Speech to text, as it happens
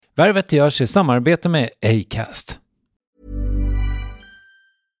Värvet görs i samarbete med Acast.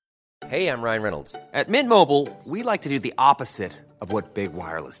 Hey, I'm Ryan Reynolds. At Mint Mobile, we like to do the opposite of what Big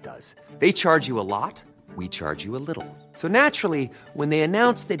Wireless does. They charge you a lot, we charge you a little. So naturally, when they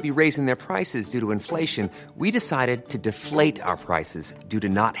announced they'd be raising their prices due to inflation, we decided to deflate our prices due to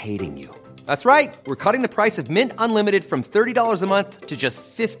not hating you. That's right. We're cutting the price of Mint Unlimited from $30 a month to just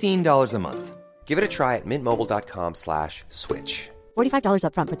 $15 a month. Give it a try at mintmobile.com/switch. $45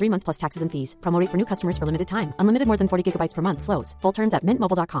 up front for 3 months plus taxes and fees. Promo rate for new customers for limited time. Unlimited more than 40 gigabytes per month slows. Full terms at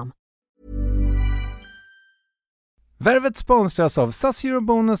mintmobile.com. Värvet sponsras av SAS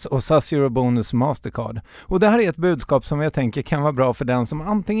Eurobonus och SAS Eurobonus Mastercard. Och det här är ett budskap som jag tänker kan vara bra för den som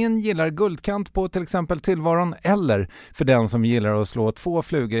antingen gillar guldkant på till exempel tillvaron eller för den som gillar att slå 2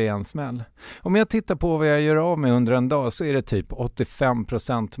 flugor i en smäll. Om jag tittar på vad jag gör av med under en dag så är det typ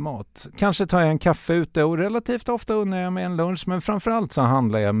 85% mat. Kanske tar jag en kaffe ute och relativt ofta unnar jag mig en lunch, men framförallt så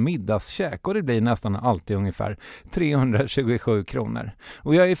handlar jag middagskäk och det blir nästan alltid ungefär 327 kronor.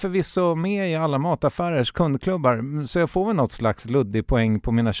 Och jag är förvisso med i alla mataffärers kundklubbar så jag får väl något slags luddig poäng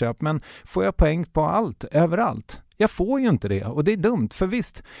på mina köp, men får jag poäng på allt, överallt? Jag får ju inte det och det är dumt, för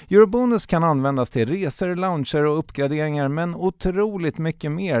visst, Eurobonus kan användas till resor, lounger och uppgraderingar, men otroligt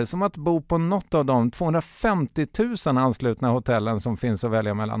mycket mer, som att bo på något av de 250 000 anslutna hotellen som finns att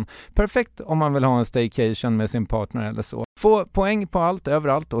välja mellan. Perfekt om man vill ha en staycation med sin partner eller så. Få poäng på allt,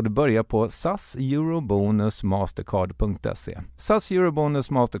 överallt, och det börjar på saseurobonusmastercard.se.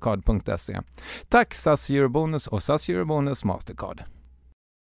 saseurobonusmastercard.se. Tack SAS Eurobonus och SAS Eurobonus Mastercard.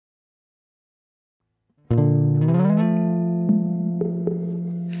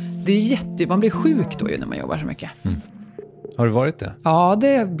 Det är man blir sjuk då ju när man jobbar så mycket. Har du varit det? Ja,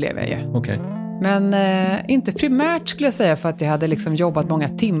 det blev jag ju. Okej. Men inte primärt skulle jag säga för att jag hade liksom jobbat många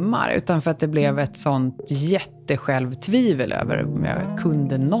timmar, utan för att det blev ett sånt jättesjälvtvivel över om jag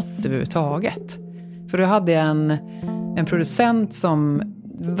kunde något överhuvudtaget. För då hade jag en producent som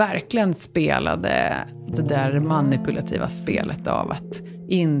verkligen spelade det där manipulativa spelet av att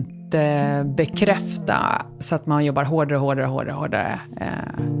inte bekräfta så att man jobbar hårdare.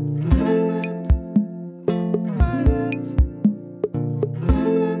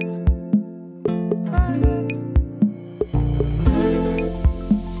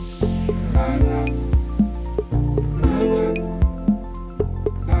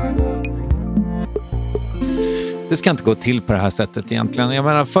 Det ska inte gå till på det här sättet egentligen. Jag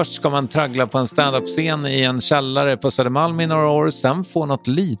menar, först ska man traggla på en stand-up-scen i en källare på Södermalm i några år, sen få något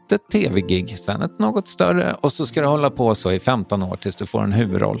litet tv-gig, sen ett något större, och så ska det hålla på så i 15 år tills du får en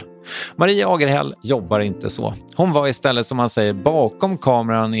huvudroll. Marie Agerhäll jobbar inte så. Hon var istället, som man säger, bakom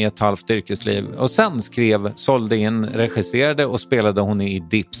kameran i ett halvt yrkesliv, och sen skrev, sålde in, regisserade och spelade hon i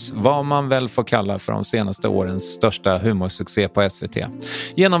Dips, vad man väl får kalla för de senaste årens största humorsuccé på SVT.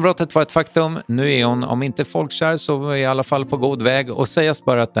 Genombrottet var ett faktum. Nu är hon, om inte folkkär, så i alla fall på god väg, och sägas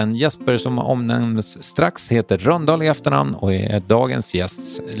bara att den Jesper som omnämns strax heter Rönndahl i efternamn och är dagens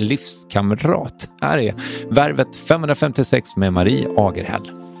gästs livskamrat. Här är Värvet 556 med Marie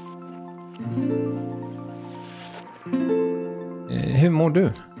Agerhäll. Hur mår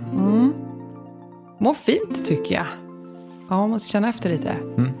du? Mår fint tycker jag. Ja, man måste känna efter lite.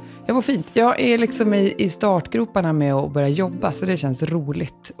 Jag mår fint. Jag är liksom i startgroparna med att börja jobba, så det känns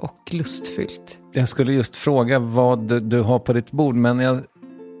roligt och lustfyllt. Jag skulle just fråga vad du har på ditt bord, men jag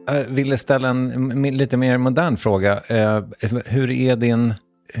ville ställa en lite mer modern fråga. Hur är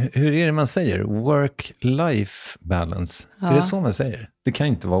det man säger? Work-life balance. Ja. Är det så man säger? Det kan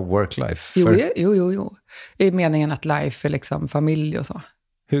inte vara work-life. Jo. I meningen att life är liksom familj och så.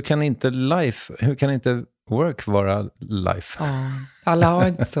 Hur kan inte work vara life? Ja, alla har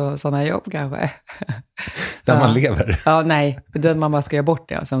inte sådana jobb kanske. Där man lever? Ja, nej. Man bara ska göra bort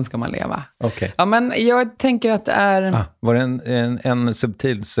det och sen ska man leva. Okay. Ja, men jag tänker att det är... var det en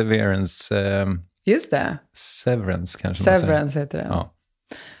subtil severance? Just det. Severance kanske Severance man säger. Heter det.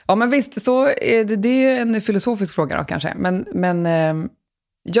 Ja, men visst, så är det är en filosofisk fråga då kanske. Men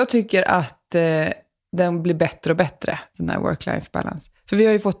jag tycker att den blir bättre och bättre, den här work-life balance. För vi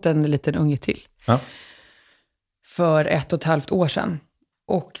har ju fått en liten unge till. Ja. För 1,5 år sedan.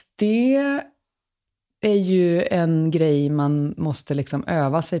 Och det är ju en grej man måste liksom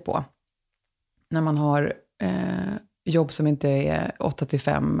öva sig på. När man har jobb som inte är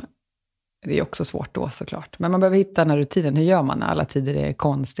 8-5. Det är också svårt då såklart. Men man behöver hitta den här rutinen. Hur gör man när alla tider är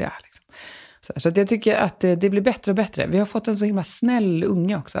konstiga? Liksom. Så att jag tycker att det blir bättre och bättre. Vi har fått en så himla snäll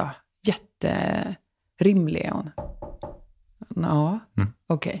unge också. Jätterimlig är hon. Ja,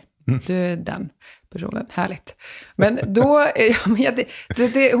 okej. Du är den personen. Härligt. Men då...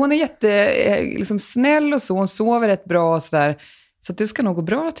 hon är jätte liksom snäll och så. Hon sover rätt bra och sådär. Så att det ska nog gå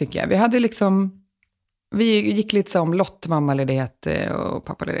bra tycker jag. Vi hade liksom, vi gick lite så om lott, mammaledighet och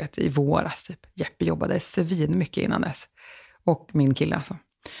pappaledighet i våras typ. Jeppe jobbade svin mycket innan dess. Och min kille alltså.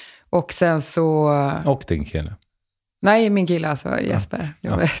 Och sen så... Och din kille? Nej, min kille alltså, Jesper.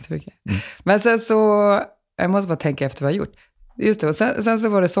 Jobbade jättemycket. Men sen så, jag måste bara tänka efter vad jag gjort. Just det, och sen så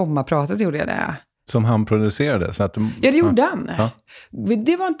var det sommarpratet, gjorde jag det. Som han producerade? Så att Ja, det gjorde han. Ja.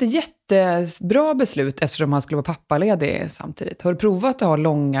 Det var inte jättebra beslut eftersom han skulle vara pappaledig samtidigt. Har du provat att ha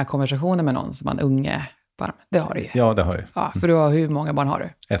långa konversationer med någon som man unge barn? Det har du ju. Ja, det har jag. Ja, för du har, hur många barn har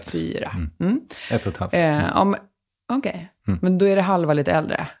du? 1. 4. 1,5. Okej. Men då är det halva lite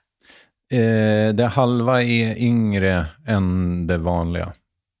äldre. Det halva är yngre än det vanliga.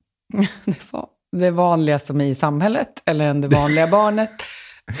 Det vanliga som är i samhället eller än det vanliga barnet?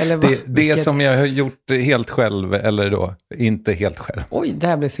 Eller det som jag har gjort helt själv, eller då inte helt själv. Oj, det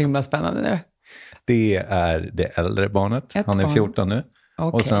här blir så himla spännande nu. Det är det äldre barnet. Han är 14 nu.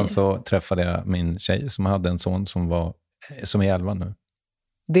 Okay. Och sen så träffade jag min tjej som hade en son som är 11 nu.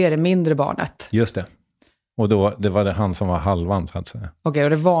 Det är det mindre barnet? Just det. Och då, det var han som var halvan, så att säga. Okej, och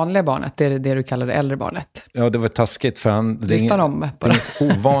det vanliga barnet, det är det du kallar det äldre barnet? Ja, det var taskigt för han... Det är inget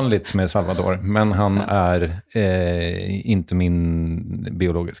ovanligt med Salvador, men han är inte min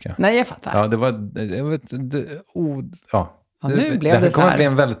biologiska. Nej, jag fattar. Ja, det var nu blev det så här. kommer att bli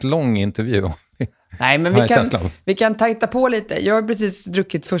en väldigt lång intervju. Nej, men vi kan tajta på lite. Jag har precis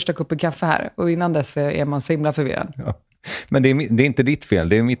druckit första koppen kaffe här, och innan dess är man så himla förvirrad. Ja. Men det är inte ditt fel,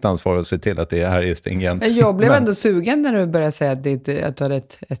 det är mitt ansvar att se till att det här är stringent. Jag blev ändå sugen när du började säga att du hade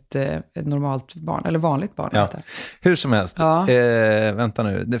ett normalt barn, eller vanligt barn. Ja. Hur som helst, vänta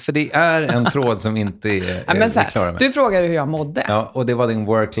nu, för det är en tråd som inte är klar med. Du frågade hur jag mådde. Ja, och det var din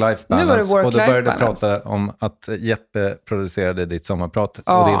work-life balance. Nu var det work-life och då började du balance. prata om att Jeppe producerade ditt sommarprat, och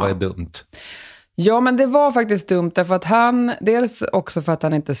det var ju dumt. Ja, men det var faktiskt dumt därför att han, dels också för att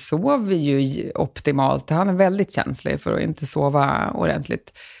han inte sov ju optimalt. Han är väldigt känslig för att inte sova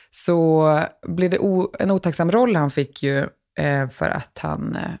ordentligt. Så blev det en otacksam roll han fick ju för att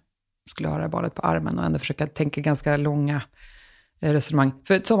han skulle ha det barnet på armen och ändå försöka tänka ganska långa resonemang.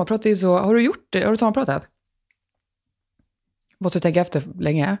 För ett sommarprat är ju så, har du gjort det? Har du sommarpratat? Måste du tänka efter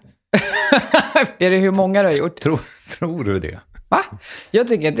länge? Är det hur många du har gjort? Tror du det? Va? Jag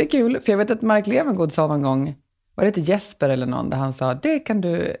tycker att det är kul, för jag vet att Mark Levengood sa någon gång, var det inte Jesper eller någon, där han sa, det kan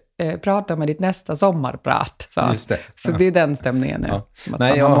du prata med ditt nästa sommarprat. Just det. Så det är den stämningen nu. Ja.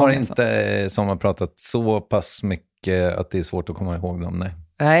 Nej, jag har inte sommarpratat så pass mycket att det är svårt att komma ihåg dem, nej.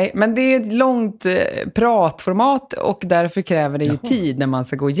 Nej, men det är ett långt pratformat och därför kräver det ju tid när man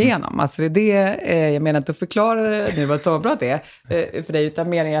ska gå igenom. Alltså det är det, jag menar att du förklarar nu vad ett sommarprat är för dig, utan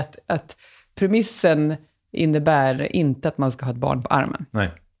mer är att premissen innebär inte att man ska ha ett barn på armen. Nej.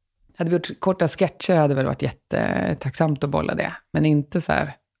 Hade vi gjort korta sketcher hade väl varit jättetacksamt att bolla det. Men inte så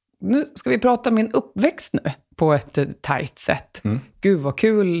här, nu ska vi prata om min uppväxt nu på ett tajt sätt. Gud vad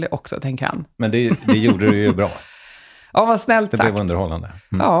kul också, tänker han. Men det gjorde du ju bra. Ja, vad snällt sagt. Det blev underhållande.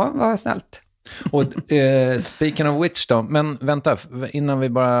 Ja, vad snällt. Och speaking of which då, men vänta, innan vi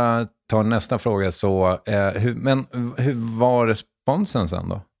bara tar nästa fråga så, hur var responsen sen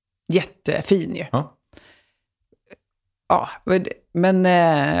då? Jättefin ju. Ja. Ja, men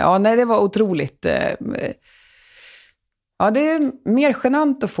nej, det var otroligt. Ja, det är mer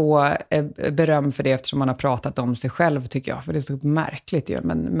genant att få beröm för det eftersom man har pratat om sig själv, tycker jag. För det är så märkligt ju.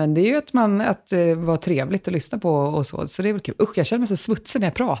 Men det är ju att det var trevligt att lyssna på och så. Så det är väl kul. Usch, jag känner mig så smutsig när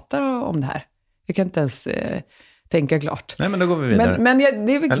jag pratar om det här. Jag kan inte ens tänka klart. Nej, men då går vi vidare.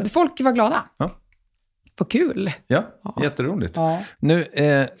 Men folk var glada. Ja. Vad kul. Ja, jätteroligt. Ja. Nu,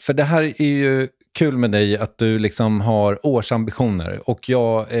 för det här är ju kul med dig att du liksom har årsambitioner, och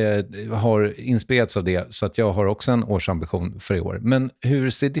jag har inspirerats av det, så att jag har också en årsambition för i år. Men hur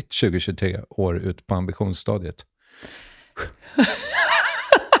ser ditt 2023 år ut på ambitionsstadiet?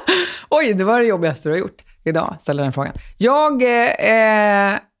 Oj, det var det jobbigaste du har gjort idag, ställer den frågan.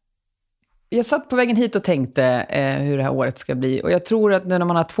 Jag satt på vägen hit och tänkte hur det här året ska bli. Och jag tror att nu när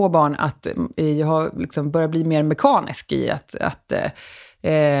man har 2 barn att jag har liksom börjat bli mer mekanisk i att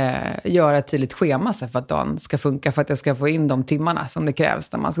göra ett tydligt schema så för att dagen ska funka, för att jag ska få in de timmarna som det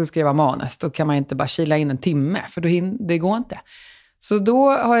krävs när man ska skriva manus. Då kan man inte bara kila in en timme, för det går inte. Så då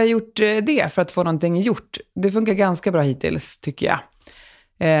har jag gjort det för att få någonting gjort. Det funkar ganska bra hittills, tycker jag,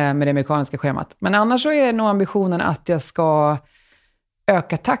 med det mekaniska schemat. Men annars så är nog ambitionen att jag ska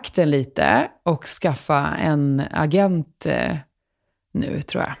öka takten lite och skaffa en agent nu,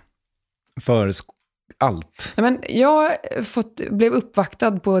 tror jag. För allt? Men jag blev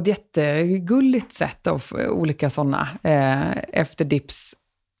uppvaktad på ett jättegulligt sätt av olika sådana efter Dips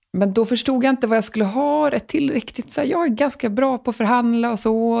Men då förstod jag inte vad jag skulle ha det till riktigt. Så jag är ganska bra på att förhandla och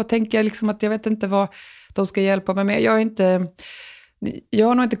så. Och tänker liksom att jag vet inte vad de ska hjälpa mig med. Jag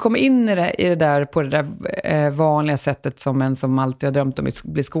har nog inte kommit in i det där på det där vanliga sättet som en som alltid har drömt om att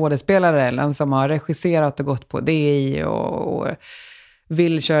bli skådespelare. Eller en som har regisserat och gått på det och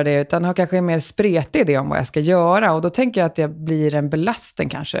vill köra det. Utan har kanske en mer spretig idé om vad jag ska göra. Och då tänker jag att jag blir en belastning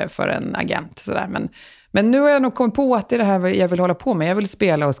kanske för en agent. Sådär. Men nu har jag nog kommit på att det är det här jag vill hålla på med. Jag vill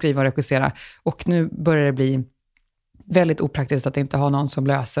spela och skriva och regissera. Och nu börjar det bli väldigt opraktiskt att inte ha någon som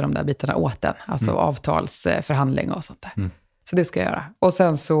löser de där bitarna åt den. Alltså avtalsförhandling och sånt där. Mm. Så det ska jag göra. Och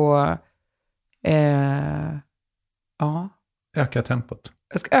sen så... ja. Öka tempot.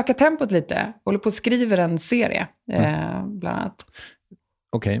 Jag ska öka tempot lite. Håller på att skriva en serie. Bland annat.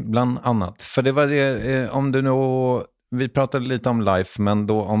 Okej, bland annat. För det var det... om du nu... Vi pratade lite om life, men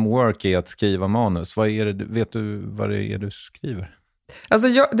då om work är att skriva manus. Vad är det, vet du vad det är du skriver? Alltså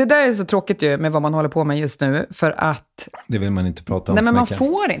det där är så tråkigt ju med vad man håller på med just nu. För att... Det vill man inte prata om. Nej, men man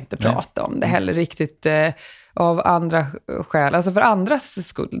får inte prata om det heller riktigt av andra skäl. Alltså för andras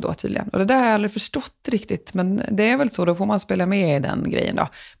skull då tydligen. Och det där har jag aldrig förstått riktigt. Men det är väl så, då får man spela med i den grejen då.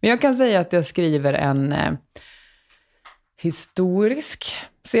 Men jag kan säga att jag skriver en historisk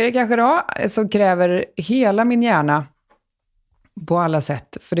serie kanske då. Som kräver hela min hjärna på alla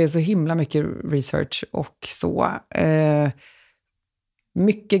sätt. För det är så himla mycket research och så.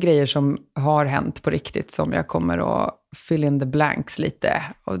 Mycket grejer som har hänt på riktigt som jag kommer att fill in the blanks lite.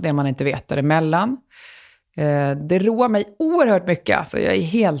 Och det man inte vet däremellan. Det roar mig oerhört mycket. Alltså jag är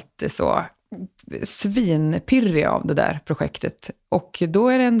helt så svinpirrig av det där projektet. Och då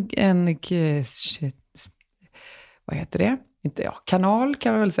är det en vad heter det? Kanal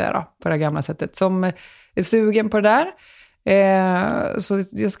kan man väl säga då, på det gamla sättet. Som är sugen på det där. Så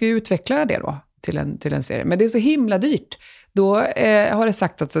jag ska ju utveckla det då till en serie. Men det är så himla dyrt. Då har det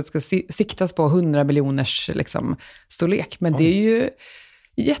sagt att det ska siktas på 100 miljoners liksom, storlek. Men det är ju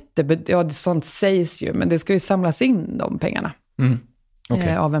sånt sägs ju. Men det ska ju samlas in de pengarna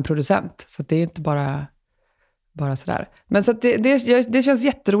av en producent. Så det är inte bara sådär. Men så att det känns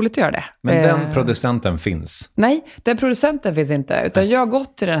jätteroligt att göra det. Men den producenten finns? Nej, den producenten finns inte. Utan jag har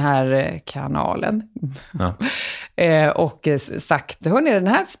gått till den här kanalen och sagt, hörni, den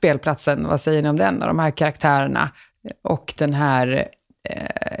här spelplatsen, vad säger ni om den? Och de här karaktärerna och den här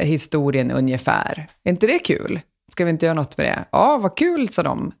historien ungefär. Är inte det kul? Ska vi inte göra något med det? Ja, vad kul, sa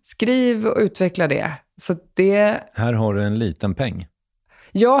de. Skriv och utveckla det. Så det... Här har du en liten peng.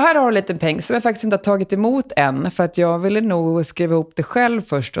 Ja, här har du en liten peng som jag faktiskt inte har tagit emot än. För att jag ville nog skriva ihop det själv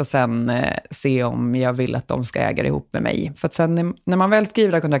först och sen se om jag vill att de ska äga det ihop med mig. För att sen när man väl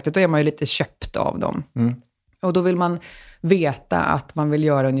skriver det här kontraktet, då är man ju lite köpt av dem. Mm. Och då vill man veta att man vill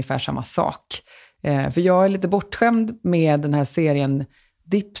göra ungefär samma sak. För jag är lite bortskämd med den här serien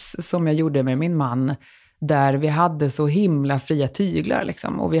Dips som jag gjorde med min man. Där vi hade så himla fria tyglar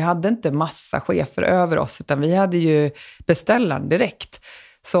liksom. Och vi hade inte massa chefer över oss. Utan vi hade ju beställaren direkt.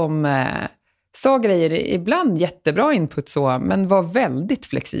 Som sa grejer, ibland jättebra input så. Men var väldigt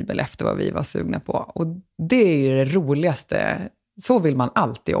flexibel efter vad vi var sugna på. Och det är ju det roligaste. Så vill man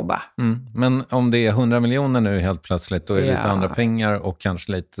alltid jobba. Mm. Men om det är 100 miljoner nu helt plötsligt. Då är det lite andra pengar och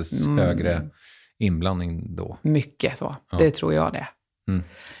kanske lite högre inblandning då. Mycket så. Ja. Det tror jag det. Mm.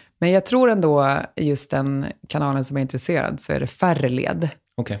 Men jag tror ändå just den kanalen som är intresserad så är det färre led.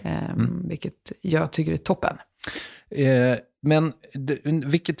 Okay. Vilket jag tycker är toppen. Men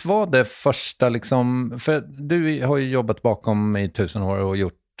vilket var det första liksom, för du har ju jobbat bakom mig i 1000 år och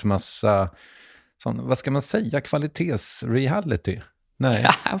gjort massa sån, vad ska man säga, kvalitetsreality? Nej.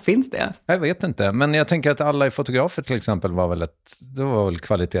 Ja, finns det? Jag vet inte, men jag tänker att Alla är fotografer till exempel var väl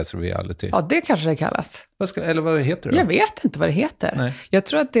kvalitetsreality. Ja, det kanske det kallas. Eller vad heter det då? Jag vet inte vad det heter. Nej. Jag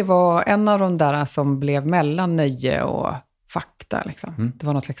tror att det var en av de där som blev mellan nöje och fakta. Liksom. Mm. Det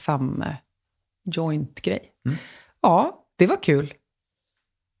var något slags joint-grej. Mm. Ja, det var kul.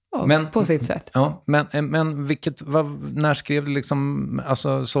 Ja, men, på sitt sätt. Ja, men när skrev du liksom,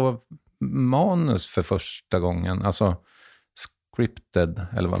 alltså, så manus för första gången? Alltså scripted,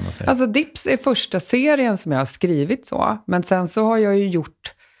 eller vad man säger. Alltså Dips är första serien som jag har skrivit så. Men sen så har jag ju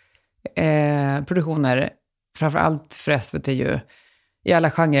gjort produktioner, framförallt för SVT ju, i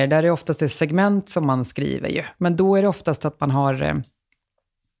alla genrer. Där det oftast är segment som man skriver ju. Men då är det oftast att man har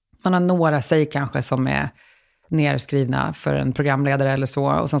några säg kanske som är nerskrivna för en programledare eller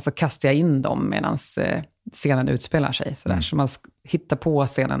så. Och sen så kastar jag in dem medan scenen utspelar sig. Sådär. Så man hittar på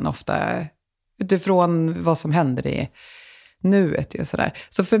scenen ofta utifrån vad som händer i nuet. Ju, sådär.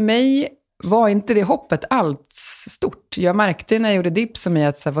 Så för mig var inte det hoppet allt stort. Jag märkte när jag gjorde Dips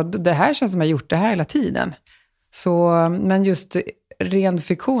som att det här känns som jag gjort det här hela tiden. Så, men just ren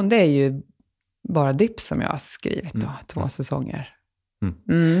fiktion, det är ju bara Dips som jag har skrivit då, 2 säsonger.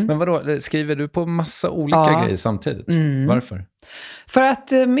 Men vadå, skriver du på massa olika grejer samtidigt? Varför? För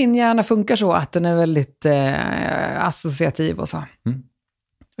att min hjärna funkar så att den är väldigt associativ och så.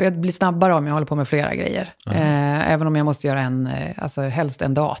 Och jag blir snabbare om jag håller på med flera grejer. Även om jag måste göra alltså helst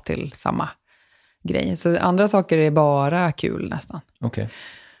en dag till samma grej. Så andra saker är bara kul nästan. Okej.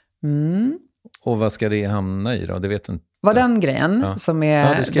 Och vad ska det hamna i då? Det vet du inte. Vad den grejen som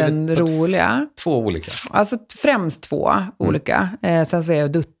är den roliga. 2 olika? Alltså främst 2 olika. Sen så är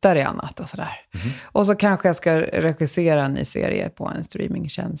jag duttar i annat och sådär. Och så kanske jag ska regissera en ny serie på en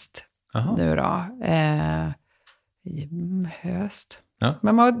streamingtjänst nu då. I höst. Ja.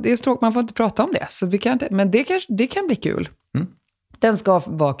 Men det är stråk, man får inte prata om det. Så vi kan inte, men det kan bli kul. Den ska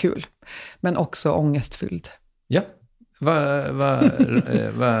vara kul. Men också ångestfylld. Ja, vad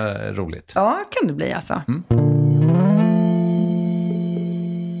roligt. Ja, kan det bli alltså.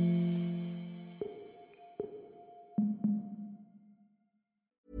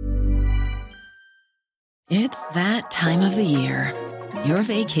 It's that time of the year. Your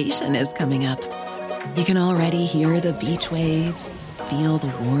vacation is coming up. You can already hear the beach waves, feel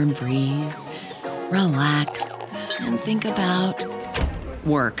the warm breeze, relax, and think about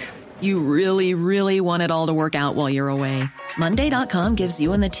work. You really, really want it all to work out while you're away. Monday.com gives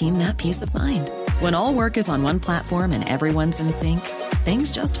you and the team that peace of mind. When all work is on one platform and everyone's in sync,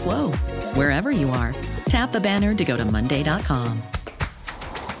 things just flow. Wherever you are, tap the banner to go to Monday.com.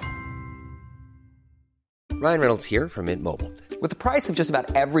 Ryan Reynolds here from Mint Mobile. With the price of just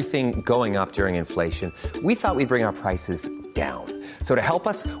about everything going up during inflation, we thought we'd bring our prices down. So to help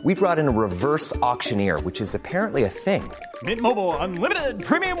us, we brought in a reverse auctioneer, which is apparently a thing. Mint Mobile Unlimited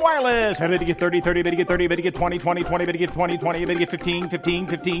Premium Wireless. How to get 30, 30, how to get 30, how to get 20, 20, 20, how to get 20, 20, how to get 15, 15,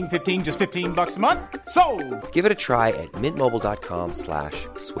 15, 15, just $15 a month? Sold! Give it a try at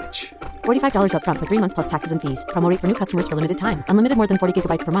mintmobile.com/switch. $45 up front for 3 months plus taxes and fees. Promo rate for new customers for limited time. Unlimited more than 40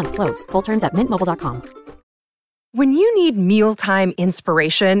 gigabytes per month. Slows full terms at mintmobile.com. When you need mealtime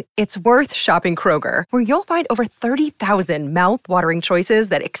inspiration, it's worth shopping Kroger, where you'll find over 30,000 mouth-watering choices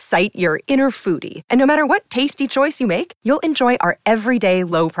that excite your inner foodie. And no matter what tasty choice you make, you'll enjoy our everyday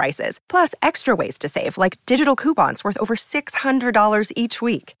low prices, plus extra ways to save, like digital coupons worth over $600 each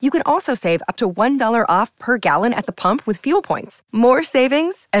week. You can also save up to $1 off per gallon at the pump with fuel points. More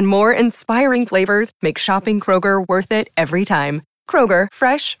savings and more inspiring flavors make shopping Kroger worth it every time. Kroger,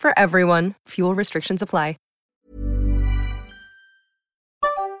 fresh for everyone. Fuel restrictions apply.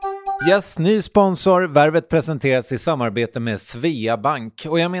 Yes, ny sponsor. Värvet presenteras i samarbete med Svea Bank.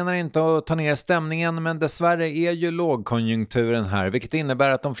 Och jag menar inte att ta ner stämningen, men dessvärre är ju lågkonjunkturen här, vilket innebär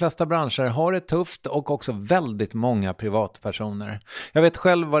att de flesta branscher har det tufft och också väldigt många privatpersoner. Jag vet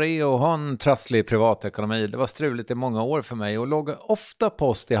själv vad det är att ha en trasslig privatekonomi. Det var struligt i många år för mig och låg ofta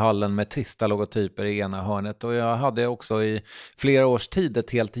post i hallen med trista logotyper i ena hörnet. Och jag hade också i flera års tid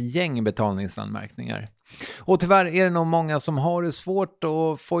ett helt gäng betalningsanmärkningar. Och tyvärr är det nog många som har det svårt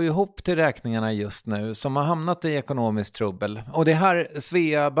att få ihop till räkningarna just nu, som har hamnat i ekonomiskt trubbel. Och det här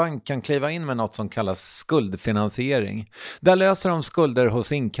Svea Bank kan kliva in med något som kallas skuldfinansiering. Där löser de skulder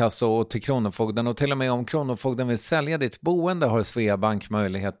hos inkasso och till Kronofogden, och till och med om Kronofogden vill sälja ditt boende har Svea Bank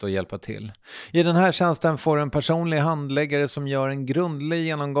möjlighet att hjälpa till. I den här tjänsten får du en personlig handläggare som gör en grundlig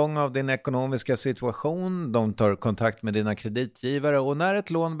genomgång av din ekonomiska situation. De tar kontakt med dina kreditgivare och när ett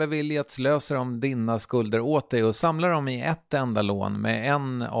lån beviljats löser de dina skulder åt dig och samlar dem i ett enda lån med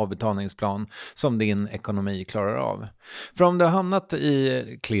en avbetalningsplan som din ekonomi klarar av. För om du har hamnat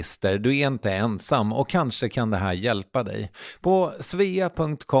i klister, du är inte ensam och kanske kan det här hjälpa dig. På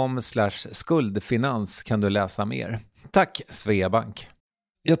svea.com/skuldfinans kan du läsa mer. Tack Svea Bank.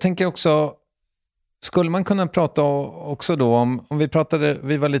 Jag tänker också, skulle man kunna prata också då om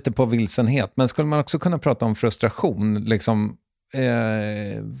vi var lite på vilsenhet, men skulle man också kunna prata om frustration liksom,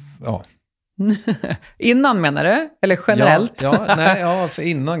 ja. Innan menar du? Eller generellt? Ja, för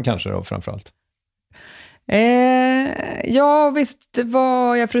innan kanske då framförallt. Ja, visst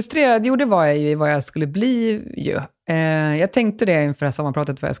var jag frustrerad. Jo, det var jag ju i vad jag skulle bli ju. Jag tänkte det inför det här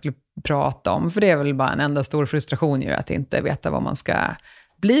sammanpratet vad jag skulle prata om. För det är väl bara en enda stor frustration ju, att inte veta vad man ska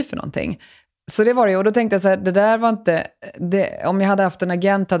bli för någonting. Så det var det ju. Och då tänkte jag så här, det där var inte... om jag hade haft en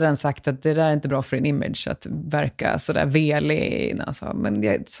agent hade den sagt att det där är inte bra för din image, att verka sådär velig. Alltså.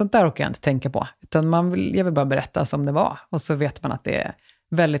 Men sånt där orkar jag inte tänka på. Utan jag vill bara berätta som det var. Och så vet man att det är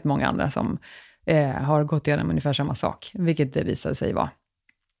väldigt många andra som har gått igenom ungefär samma sak. Vilket det visade sig vara.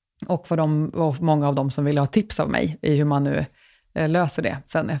 Och för många av dem som ville ha tips av mig i hur man nu löser det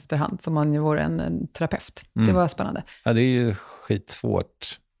sen efterhand. Som man ju vore en terapeut. Det var spännande. Ja, det är ju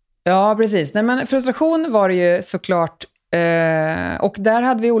skitsvårt. Ja, precis. Nej, men frustration var det ju såklart Och där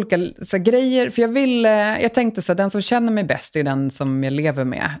hade vi olika så grejer, för jag tänkte så här, den som känner mig bäst är den som jag lever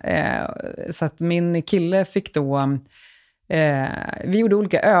med. Så att min kille fick då, vi gjorde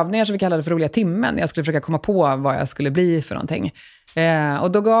olika övningar som vi kallade för roliga timmen. Jag skulle försöka komma på vad jag skulle bli för någonting.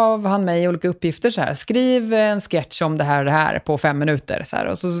 Och då gav han mig olika uppgifter så här, skriv en sketch om det här på 5 minuter. Så här,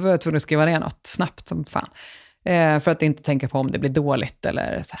 och så var jag tvungen att skriva ner något snabbt som fan. För att inte tänka på om det blir dåligt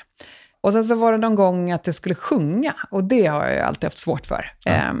eller så här. Och sen så var det någon gång att jag skulle sjunga. Och det har jag ju alltid haft svårt för.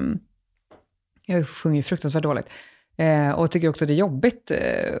 Jag sjunger ju fruktansvärt dåligt. Och tycker också det är jobbigt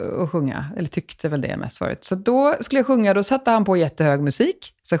att sjunga. Eller tyckte väl det mest förut. Så då skulle jag sjunga. Då satte han på jättehög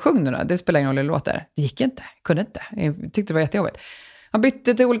musik. Så sjung nu då. Det spelar ingen roll hur det låter. Det gick inte. Kunde inte. Jag tyckte det var jättejobbigt. Han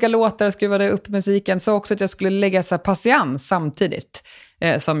bytte till olika låtar och skruvade upp musiken. Så också att jag skulle lägga så här patiens samtidigt.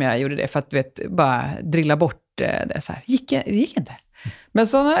 Som jag gjorde det. För att bara drilla bort det så här. Det gick inte. Men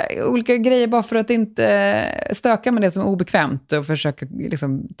sådana olika grejer bara för att inte stöka med det som är obekvämt och försöka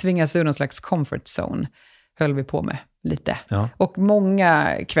liksom tvingas ur någon slags comfort zone höll vi på med lite. Ja. Och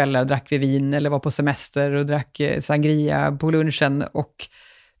många kvällar drack vi vin eller var på semester och drack sangria på lunchen och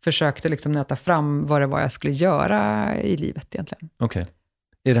försökte liksom nöta fram vad det var jag skulle göra i livet egentligen. Okej.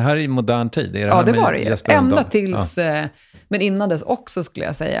 Är det här i modern tid? Är det ja, det var det ju. Ända tills, men innan dess också skulle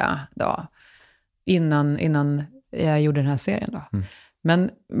jag säga då, innan jag gjorde den här serien då. Mm. Men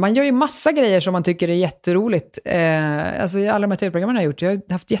man gör ju massa grejer som man tycker är jätteroligt. Alltså i alla de här tv-programmen jag har gjort, jag har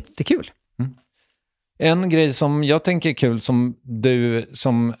haft jättekul. Mm. En grej som jag tänker är kul, som du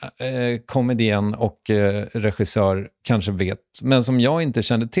som komedian och regissör kanske vet, men som jag inte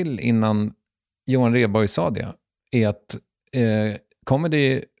kände till innan Johan Rheborg sa det, är att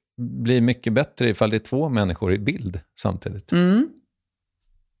comedy blir mycket bättre ifall det är 2 människor i bild samtidigt. Mm.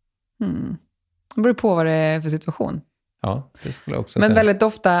 Mm. Det beror på vad det är för situation. Ja, det skulle jag också men säga. Väldigt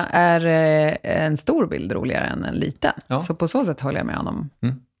ofta är en stor bild roligare än en liten. Ja. Så på så sätt håller jag med honom.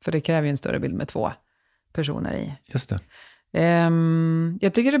 Mm. För det kräver ju en större bild med 2 personer i. Just det.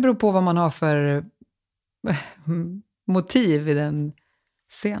 Jag tycker det beror på vad man har för motiv i den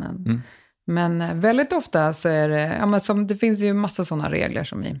scenen. Mm. Men väldigt ofta så är det, det finns ju massa sådana regler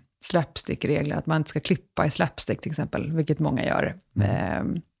som i slapstick-regler. Att man inte ska klippa i slapstick till exempel, vilket många gör.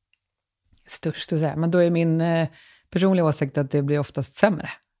 Störst att säga. Men då är min personliga åsikt att det blir oftast sämre.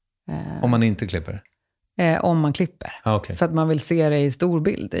 Om man inte klipper? Om man klipper. Okay. För att man vill se det i stor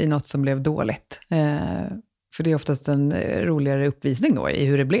bild, i något som blev dåligt. För det är oftast en roligare uppvisning då i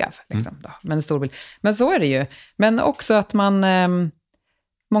hur det blev. Liksom, då. Men en stor bild. Men så är det ju. Men också att man...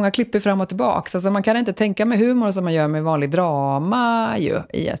 många klipper fram och tillbaka. Alltså man kan inte tänka med humor som man gör med vanlig drama ju,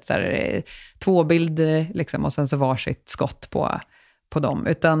 i ett så här 2-bild liksom, och sen så varsitt skott på dem.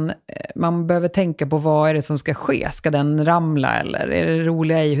 Utan man behöver tänka på vad är det som ska ske. Ska den ramla eller är det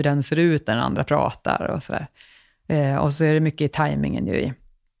roliga i hur den ser ut när den andra pratar och sådär. Och så är det mycket i tajmingen ju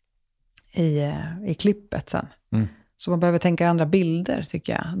i klippet sen. Mm. Så man behöver tänka andra bilder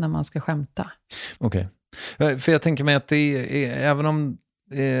tycker jag när man ska skämta. Okej. För jag tänker mig att det är, även om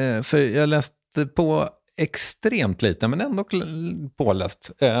för jag läste på extremt lite, men ändå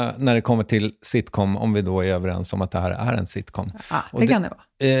påläst när det kommer till sitcom, om vi då är överens om att det här är en sitcom. Ja, det kan det vara.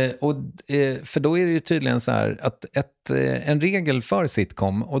 För då är det ju tydligen så här att en regel för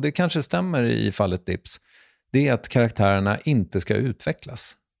sitcom, och det kanske stämmer i fallet Dips, det är att karaktärerna inte ska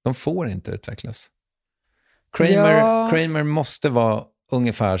utvecklas. De får inte utvecklas. Kramer måste vara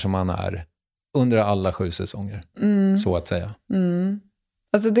ungefär som han är under alla 7 säsonger, så att säga. Mm.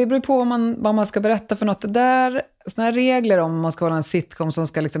 Alltså det beror på vad man ska berätta för något. Där, såna här regler om man ska vara en sitcom som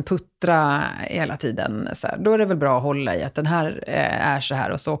ska liksom puttra hela tiden. Så här, då är det väl bra att hålla i att den här är så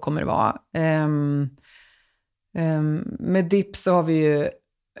här och så kommer det vara. Med Dips så har vi ju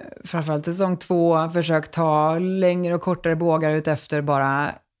framförallt säsong 2 försökt ta längre och kortare bågar ut efter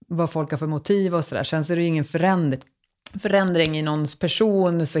bara vad folk har för motiv och sådär. Sen så är det ju ingen förändring i någons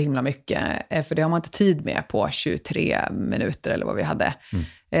person så himla mycket. För det har man inte tid med på 23 minuter eller vad vi hade.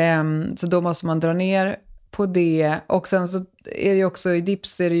 Så då måste man dra ner på det. Och sen så är det ju också i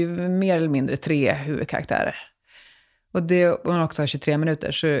Dips är det ju mer eller mindre 3 huvudkaraktärer. Och det, om man också har 23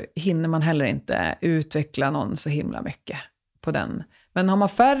 minuter så hinner man heller inte utveckla någon så himla mycket på den. Men har man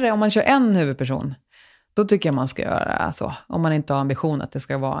färre, om man kör en huvudperson, då tycker jag man ska göra så. Om man inte har ambition att det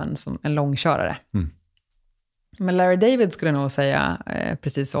ska vara en långkörare. Men Larry David skulle nog säga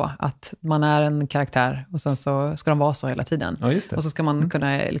precis så. Att man är en karaktär och sen så ska de vara så hela tiden. Ja, just det. Och så ska man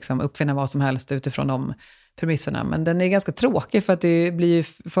kunna liksom uppfinna vad som helst utifrån de premisserna. Men den är ganska tråkig för att det blir ju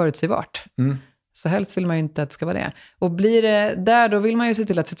förutsägbart. Så helst vill man ju inte att det ska vara det. Och blir det där, då vill man ju se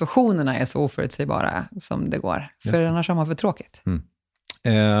till att situationerna är så oförutsägbara som det går. För annars har man för tråkigt.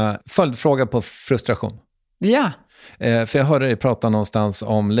 Följdfråga på frustration. Ja. För jag hörde dig prata någonstans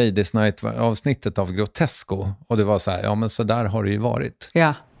om Ladies Night-avsnittet av Grotesco. Och det var så här, ja men så där har det ju varit.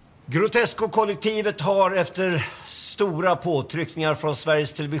 Ja. Grotesco-kollektivet har efter stora påtryckningar från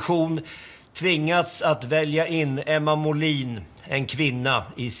Sveriges Television tvingats att välja in Emma Molin, en kvinna,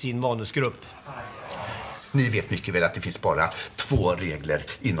 i sin manusgrupp. Ni vet mycket väl att det finns bara 2 regler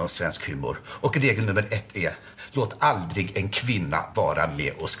inom svensk humor. Och regel nummer 1 är: låt aldrig en kvinna vara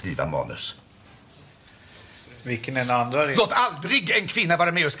med och skriva manus. Vilken är den andra regeln? Låt aldrig en kvinna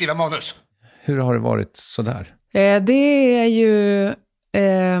vara med och skriva manus! Hur har det varit så där? Det är ju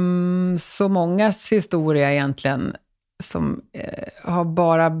så mångas historia egentligen som har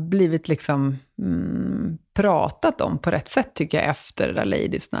bara blivit liksom pratat om på rätt sätt, tycker jag, efter det där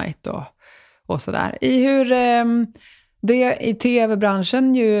Ladies Night och sådär. I hur det i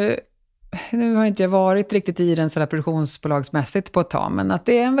tv-branschen ju, nu har inte jag varit riktigt i den sådär produktionsbolagsmässigt på ett tag, men att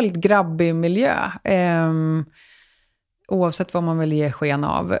det är en väldigt grabbig miljö. Oavsett vad man vill ge sken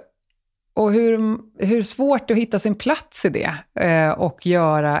av. Och hur svårt det är att hitta sin plats i det och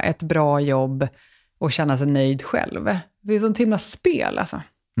göra ett bra jobb och känna sig nöjd själv. Det är sånt himla spel alltså.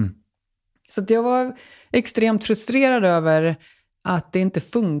 Så att jag var extremt frustrerad över att det inte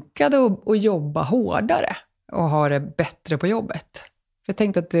funkade att jobba hårdare och ha det bättre på jobbet. För jag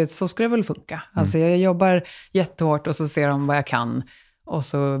tänkte att så ska det väl funka. Alltså jag jobbar jättehårt och så ser de vad jag kan. Och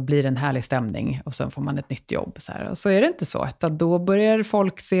så blir det en härlig stämning och sen får man ett nytt jobb. Så här. Och så är det inte så. Utan då börjar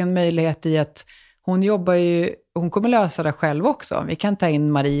folk se en möjlighet i att hon kommer lösa det själv också. Vi kan ta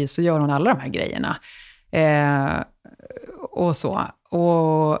in Marie, så gör hon alla de här grejerna. Och så.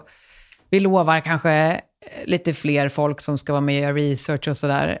 Och vi lovar kanske lite fler folk som ska vara med i research och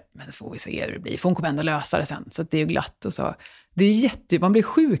sådär. Men får vi se hur det blir. För hon kommer ändå lösa det sen. Så det är ju glatt och så. Det är man blir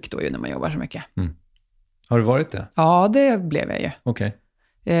sjuk då ju när man jobbar så mycket. Har du varit det? Ja, det blev jag ju. Okej.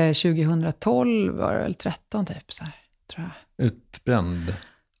 2012 var det väl 13 typ så här, tror jag. Utbränd?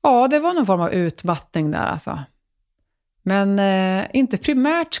 Ja, det var någon form av utmattning där alltså. Men inte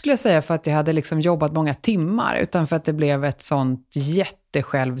primärt skulle jag säga för att jag hade liksom jobbat många timmar, utan för att det blev ett sånt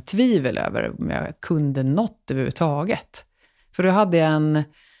jättesjälvtvivel över om jag kunde något överhuvudtaget. För då hade jag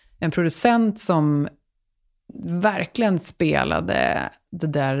en producent som verkligen spelade det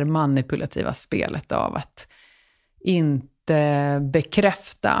där manipulativa spelet av att inte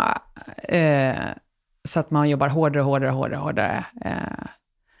bekräfta så att man jobbar hårdare.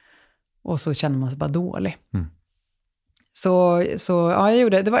 Och så känner man sig bara dålig. Så ja, jag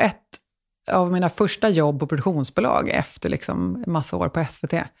gjorde det. Var ett av mina första jobb på produktionsbolag efter liksom en massa år på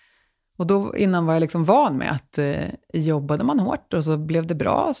SVT. Och då innan var jag liksom van med att jobbade man hårt och så blev det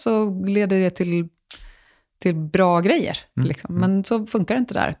bra, så ledde det till bra grejer. Liksom. Men så funkar det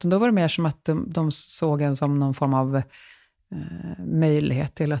inte där. Utan då var det mer som att de såg en som någon form av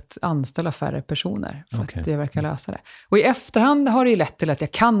möjlighet till att anställa färre personer. För att jag verkar lösa det. Och i efterhand har det ju lett till att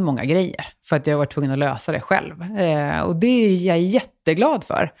jag kan många grejer. För att jag var tvungen att lösa det själv. Och det är jag jätteglad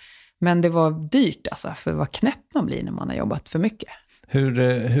för. Men det var dyrt alltså. För vad knäpp man blir när man har jobbat för mycket.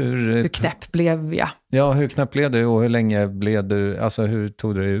 Hur knäpp blev jag? Ja, hur knäpp blev du och hur länge blev du? Alltså hur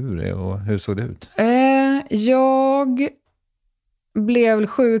tog du dig ur det och hur såg det ut? Jag blev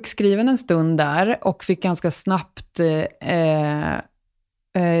sjukskriven en stund där och fick ganska snabbt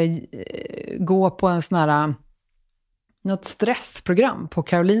gå på en sån här något stressprogram på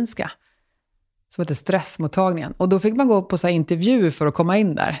Karolinska som heter Stressmottagningen. Och då fick man gå på så här intervju för att komma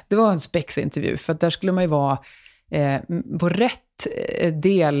in där. Det var en spexintervju för att där skulle man ju vara på rätt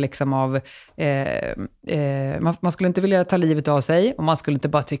del liksom av man skulle inte vilja ta livet av sig och man skulle inte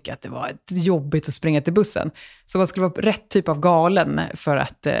bara tycka att det var jobbigt att springa till bussen. Så man skulle vara rätt typ av galen för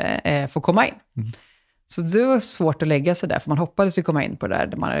att få komma in. Så det var svårt att lägga sig där, för man hoppades ju komma in på det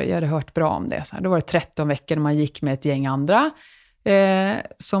där. Jag hade hört bra om det. Så här. Då var det 13 veckor när man gick med ett gäng andra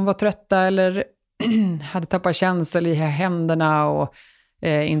som var trötta eller hade tappat känsel i händerna och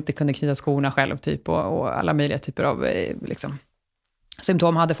inte kunde knyta skorna själv typ och alla möjliga typer av liksom,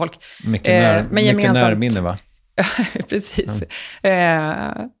 symptom hade folk. Mycket närminne va? Precis.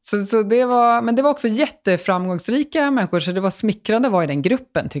 Så det var, men det var också jätteframgångsrika människor, så det var smickrande att vara i den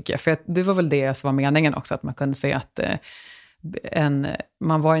gruppen tycker jag. För det var väl det som var meningen också, att man kunde se att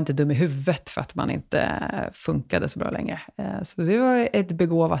man var inte dum i huvudet för att man inte funkade så bra längre. Så det var ett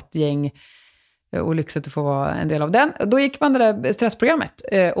begåvat gäng och lyxigt att få vara en del av den. Då gick man det där stressprogrammet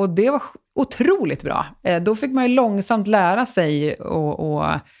och det var otroligt bra. Då fick man ju långsamt lära sig och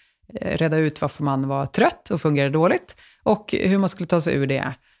reda ut varför man var trött och fungerade dåligt och hur man skulle ta sig ur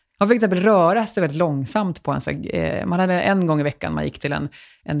det. Man fick till exempel röra sig väldigt långsamt på man hade en gång i veckan man gick till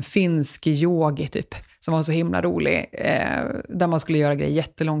en finsk yogi typ som var så himla rolig, där man skulle göra grejer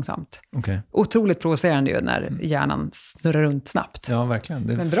jättelångsamt. Okay. Otroligt provocerande ju när hjärnan snurrar runt snabbt. Ja, verkligen.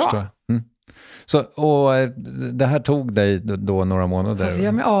 Det men bra. Förstår jag. Mm. Så, och det här tog dig då några månader? Alltså,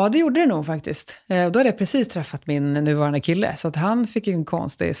 ja, det gjorde det nog faktiskt. Då hade jag precis träffat min nuvarande kille, så att han fick ju en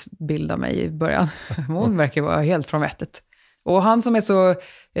konstig bild av mig i början. Hon verkar vara helt från vettet. Och han som är så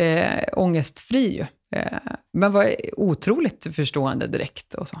ångestfri ju. Men var otroligt förstående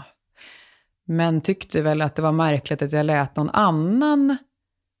direkt och så. Men tyckte väl att det var märkligt att jag lät någon annan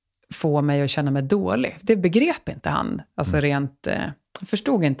få mig att känna mig dålig. Det begrep inte han. Alltså rent,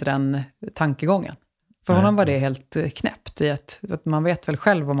 förstod inte den tankegången. För honom var det helt knäppt i att man vet väl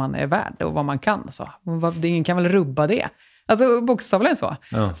själv vad man är värd och vad man kan. Så. Ingen kan väl rubba det. Alltså bokstavligen så.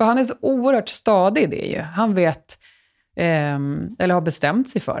 Ja. För han är så oerhört stadig i det ju. Han vet, eller har bestämt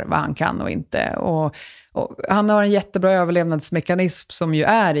sig för vad han kan och inte. Och han har en jättebra överlevnadsmekanism som ju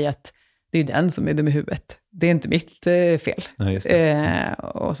är i att det är den som är dum i huvudet. Det är inte mitt fel. Ja, just det.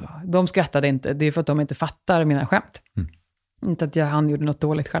 Och så. De skrattade inte. Det är för att de inte fattar mina skämt. Mm. Inte att han gjorde något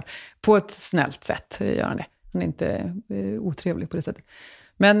dåligt själv. På ett snällt sätt gör han det. Han är inte otrevlig på det sättet.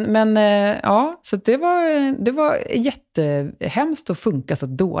 Men ja, så det var jättehemskt att funka så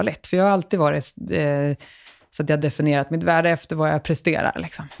dåligt. För jag har alltid varit så att jag har definierat mitt värde efter vad jag presterar.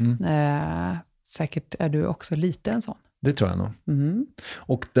 Liksom. Säkert är du också lite en sån. Det tror jag nog. Mm.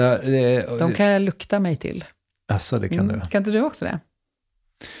 Och där, de kan jag lukta mig till. Alltså, det kan du. Kan inte du också det?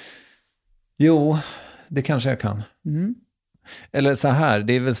 Jo, det kanske jag kan. Mm. Eller så här,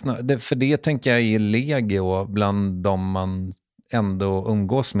 det är väl för det tänker jag är legio bland de man ändå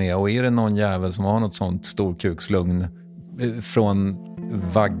umgås med. Och är det någon jävel som har något sånt storkukslugn från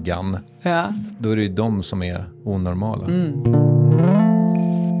vaggan, då är det ju de som är onormala. Mm.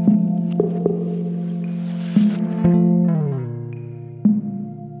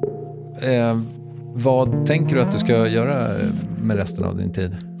 Vad tänker du att du ska göra med resten av din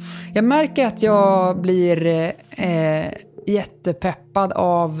tid? Jag märker att jag blir jättepeppad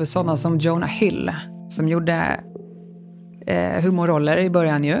av sådana som Jonah Hill, som gjorde humorroller i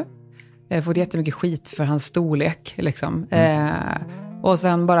början ju. Fått jättemycket skit för hans storlek liksom. Och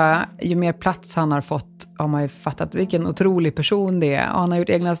sen bara, ju mer plats han har fått, har man ju fattat vilken otrolig person det är. Och han har gjort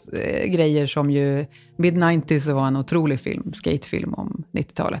egna grejer som ju Mid-90s var en otrolig film, skatefilm om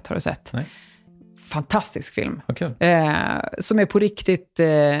 90-talet, har du sett? Nej. Fantastisk film. Okay. Som är på riktigt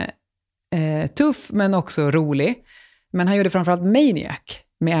tuff men också rolig. Men han gjorde framförallt Maniac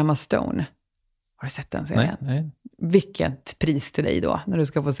med Emma Stone. Har du sett den serien? Nej. Vilket pris till dig då när du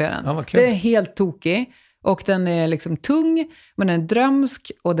ska få se den. Ja, vad kul. Det är helt tokig. Och den är liksom tung, men den är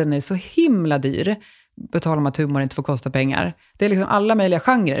drömsk och den är så himla dyr. Betalar man att humor inte får kosta pengar. Det är liksom alla möjliga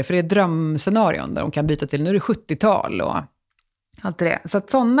genrer, för det är drömscenarion där de kan byta till. Nu är det 70-tal och allt det. Så att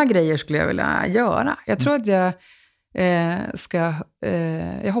sådana grejer skulle jag vilja göra. Jag tror att jag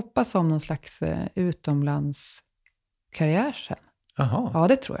jag hoppas om någon slags utomlandskarriär sen. Jaha. Ja,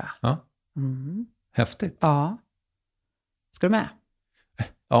 det tror jag. Ja. Mm. Häftigt. Ja. Ska du med?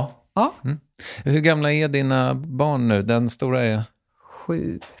 Ja. Mm. Hur gamla är dina barn nu? Den stora är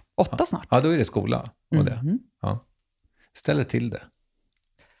 7, 8 snart. Ja, då är det skola. Och det. Ja. Ställer till det.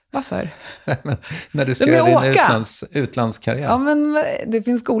 Varför? När du ska göra din utlandskarriär. Ja, men det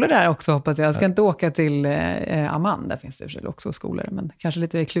finns skolor där också, hoppas jag. Jag ska inte åka till Amman. Där finns det också skolor. Men kanske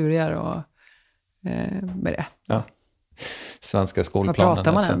lite klurigare och, med det. Ja. Svenska skolplanen. Vad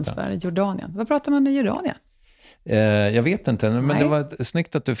pratar man ens där i Jordanien? Vad pratar man i Jordanien? Jag vet inte, men det var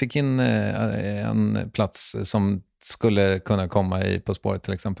snyggt att du fick in en plats som skulle kunna komma i På spåret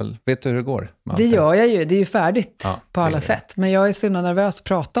till exempel. Vet du hur det går? Det gör jag ju, det är ju färdigt på alla sätt. Men jag är så nervös att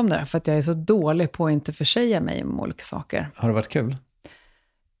prata om det för att jag är så dålig på att inte försäga mig om olika saker. Har det varit kul?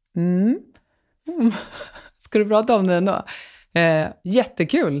 Ska du prata om det ändå?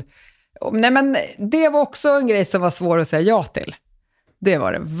 Jättekul. Nej, men det var också en grej som var svår att säga ja till. Det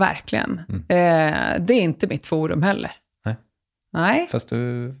var det verkligen. Det är inte mitt forum heller. Nej. Fast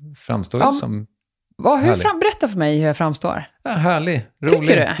du framstår ju som berätta för mig hur jag framstår. Ja, härlig,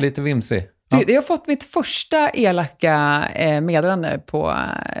 rolig, lite vimsig. Ja. Jag har fått mitt första elaka meddelande på,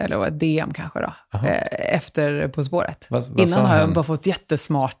 eller DM kanske då, efter På spåret. Innan har jag bara fått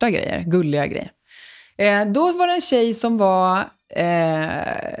jättesmarta grejer, gulliga grejer. Då var det en tjej som var...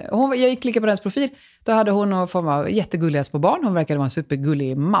 jag gick klicka på hennes profil. Då hade hon någon form av jättegulliga små barn. Hon verkade vara en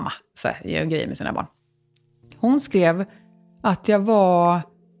supergullig mamma. Så här, gör en grej med sina barn. Hon skrev att jag var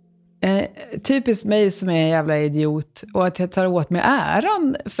typiskt mig som är en jävla idiot. Och att jag tar åt mig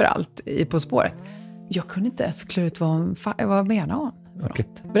äran för allt i På spåret. Jag kunde inte ens klura ut vad menar hon. Okay.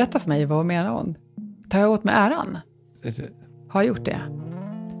 Berätta för mig, vad menar hon? Tar jag åt mig äran? Har jag gjort det?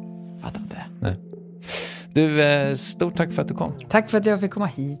 Fattar inte. Nej. Du, stort tack för att du kom. Tack för att jag fick komma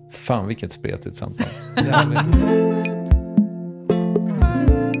hit. Fan, vilket spretigt samtal.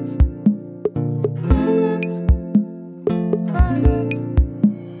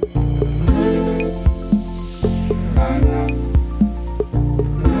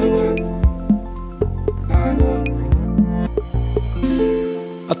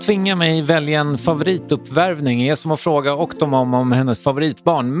 Att tvinga mig välja en favorituppvärvning är som att fråga Octom om hennes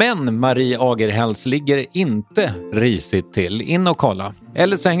favoritbarn. Men Marie Agerhälls ligger inte risigt till. In och kolla.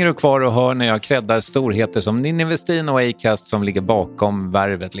 Eller så hänger du kvar och hör när jag kreddar storheter som Ninni Westin och Acast som ligger bakom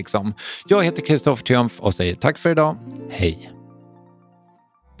värvet liksom. Jag heter Kristoffer Triumf och säger tack för idag. Hej.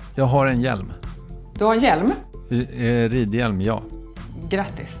 Jag har en hjälm. Du har en hjälm? Ridhjälm, ja.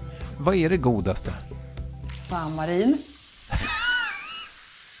 Grattis. Vad är det godaste? Samarin.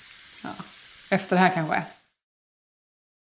 Ja. Efter det här kanske.